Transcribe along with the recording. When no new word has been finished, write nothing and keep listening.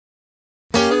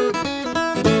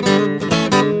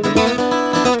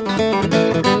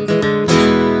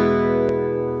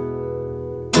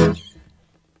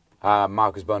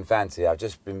Marcus Bonfanti. I've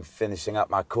just been finishing up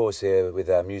my course here with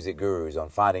MusicGurus on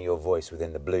finding your voice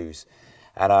within the blues.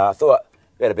 And I thought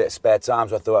we had a bit of spare time,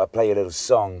 so I thought I'd play you a little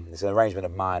song. It's an arrangement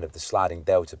of mine of The Sliding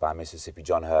Delta by Mississippi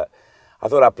John Hurt. I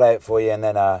thought I'd play it for you, and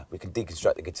then we can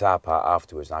deconstruct the guitar part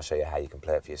afterwards, and I'll show you how you can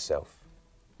play it for yourself.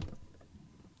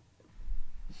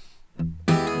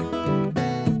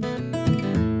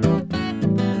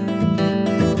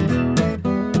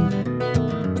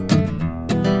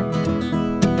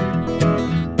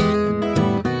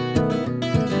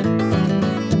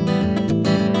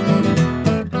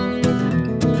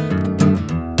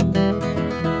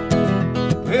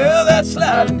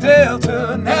 Sliding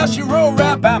Delta, now she rolled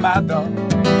right by my door.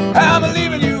 I'm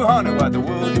leaving you, honey, what the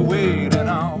world you waiting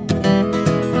on?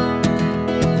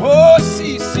 Oh,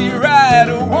 CC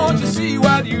Rider, won't you see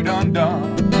what you done?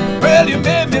 Well, you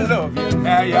made me love you,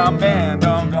 now your man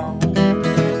done gone.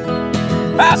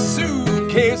 My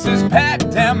suitcase is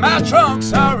packed and my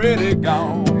trunk's already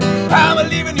gone. I'm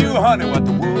leaving you, honey, what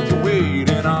the world you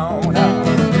waiting on?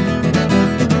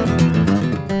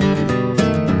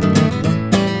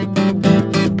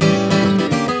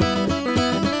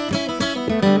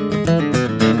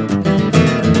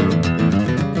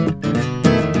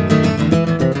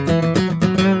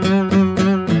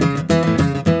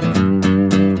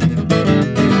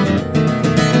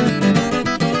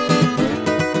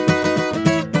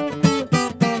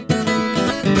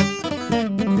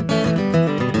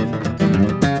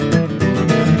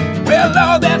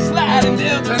 All that sliding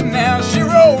Delta, now she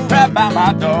rolled right by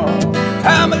my door.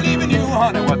 I'm leaving you,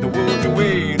 honey, what the world you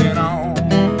waiting on?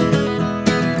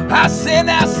 I said,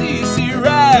 now CC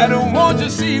Rider, won't you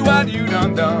see what you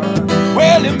done?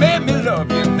 Well, you made me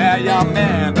love you, now your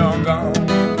man done gone.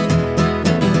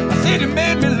 I said you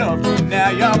made me love you,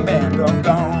 now your man done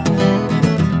gone.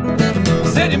 I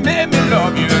said you made me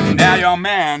love you, now your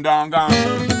man done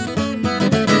gone.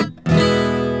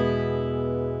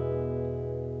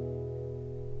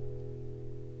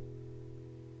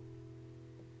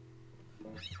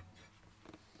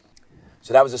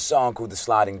 So that was a song called The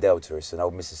Sliding Delta. It's an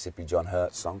old Mississippi John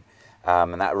Hurt song.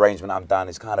 And that arrangement I've done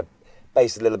is kind of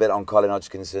based a little bit on Colin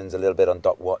Hodgkinson's, a little bit on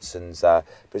Doc Watson's, but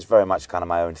it's very much kind of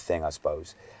my own thing, I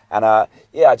suppose. And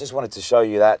yeah, I just wanted to show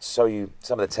you that, show you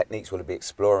some of the techniques we'll be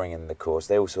exploring in the course.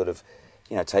 They all sort of,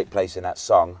 you know, take place in that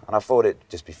song. And I thought it'd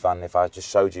just be fun if I just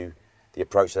showed you the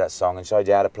approach to that song and showed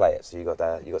you how to play it. So you got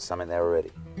that, you got something there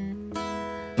already.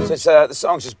 So it's, the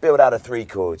song's just built out of 3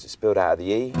 chords. It's built out of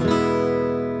the E,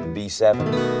 B7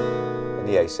 and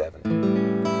the A7.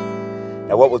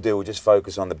 Now what we'll do, we'll just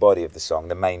focus on the body of the song,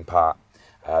 the main part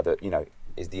that, you know,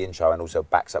 is the intro and also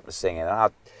backs up the singing. And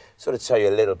I'll sort of tell you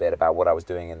a little bit about what I was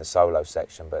doing in the solo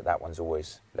section, but that one's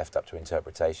always left up to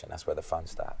interpretation. That's where the fun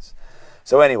starts.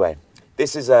 So anyway,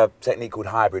 this is a technique called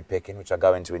hybrid picking, which I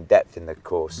go into in depth in the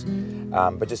course.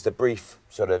 But just a brief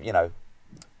sort of, you know,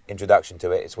 introduction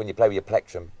to it. It's when you play with your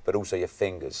plectrum, but also your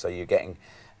fingers. So you're getting,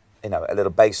 you know, a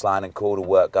little bass line and chordal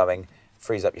work going,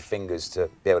 frees up your fingers to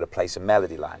be able to play some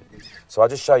melody line. So I'll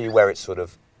just show you where it's sort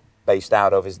of based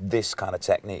out of, is this kind of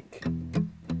technique.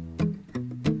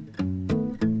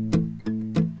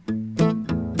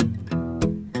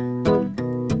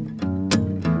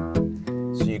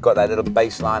 So you've got that little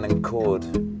bass line and chord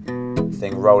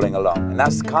thing rolling along, and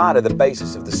that's kind of the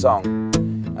basis of the song.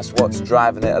 That's what's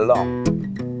driving it along.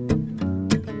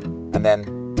 And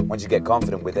then once you get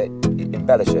confident with it,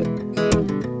 embellish it.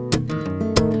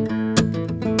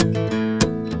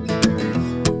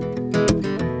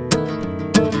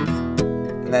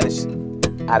 And then it's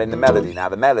adding the melody. Now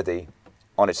the melody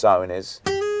on its own is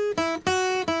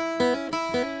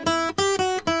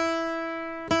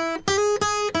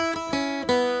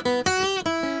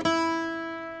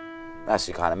that's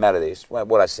the kind of melody. It's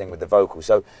what I sing with the vocals.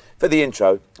 So for the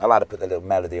intro, I like to put the little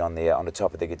melody on the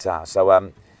top of the guitar.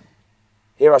 So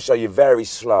here I'll show you very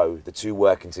slow the 2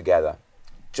 working together,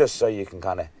 just so you can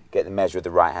kind of get the measure of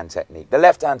the right hand technique. The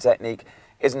left hand technique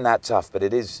isn't that tough, but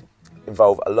it is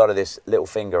involve a lot of this little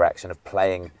finger action of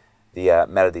playing the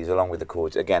melodies along with the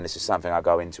chords. Again, this is something I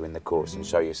go into in the course and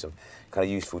show you some kind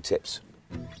of useful tips.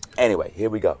 Anyway, here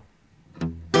we go.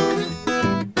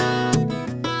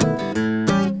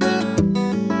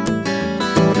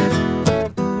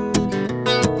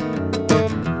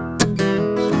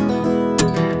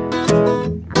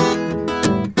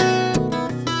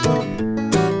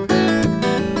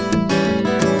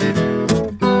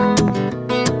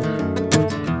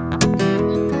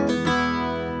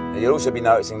 You'll also be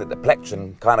noticing that the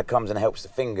plectrum kind of comes and helps the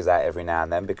fingers out every now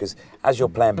and then, because as you're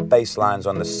playing bass lines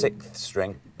on the 6th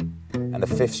string and the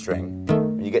 5th string,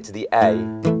 when you get to the A,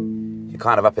 you're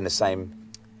kind of up in the same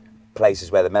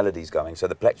places where the melody's going, so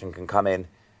the plectrum can come in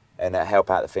and help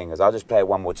out the fingers. I'll just play it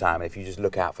one more time, and if you just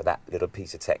look out for that little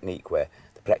piece of technique where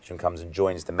the plectrum comes and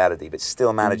joins the melody, but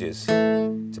still manages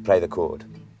to play the chord.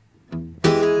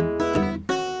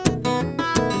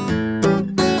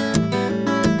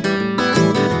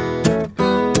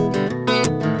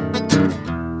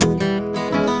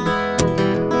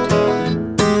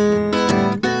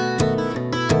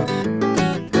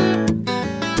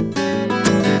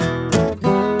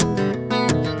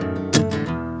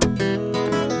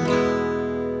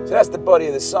 So that's the body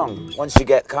of the song. Once you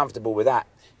get comfortable with that,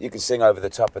 you can sing over the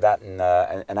top of that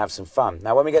and have some fun.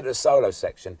 Now, when we get to the solo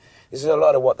section, this is a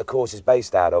lot of what the course is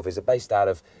based out of. It's based out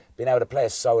of being able to play a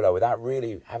solo without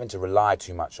really having to rely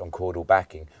too much on chordal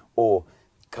backing or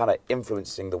kind of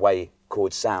influencing the way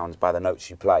chord sounds by the notes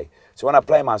you play. So when I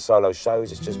play my solo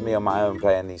shows, it's just me on my own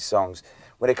playing these songs.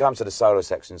 When it comes to the solo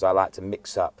sections, I like to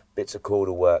mix up bits of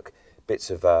chordal work,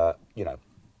 bits of you know,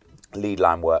 lead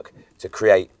line work to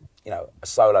create, you know, a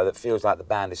solo that feels like the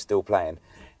band is still playing.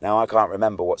 Now, I can't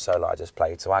remember what solo I just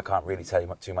played, so I can't really tell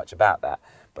you too much about that.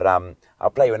 But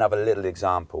I'll play you another little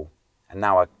example. And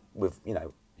now, you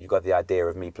know, you've got the idea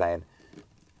of me playing,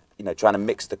 you know, trying to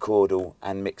mix the chordal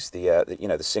and mix the you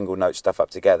know, the single note stuff up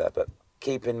together, but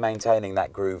maintaining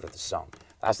that groove of the song.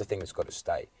 That's the thing that's got to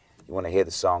stay. You want to hear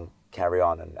the song carry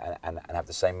on and have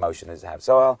the same motion as it has.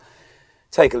 So I'll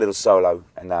take a little solo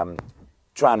and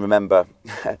try and remember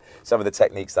some of the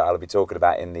techniques that I'll be talking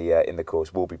about in the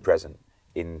course will be present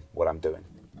in what I'm doing.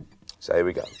 So here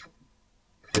we go.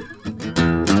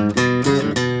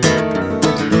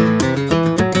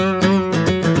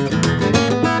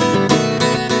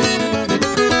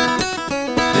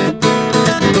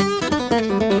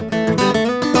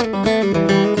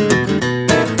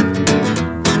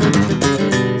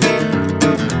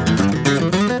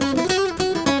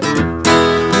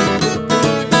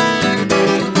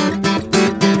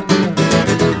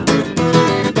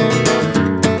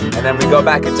 And then we go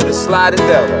back into the sliding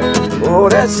delta. Oh,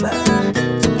 that's slide.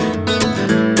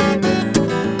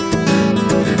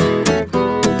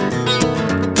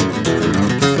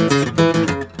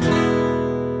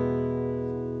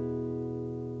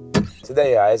 So there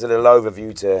you are. Here's a little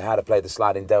overview to how to play the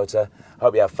sliding delta.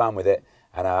 Hope you have fun with it,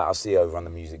 and I'll see you over on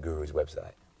the Music Gurus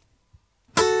website.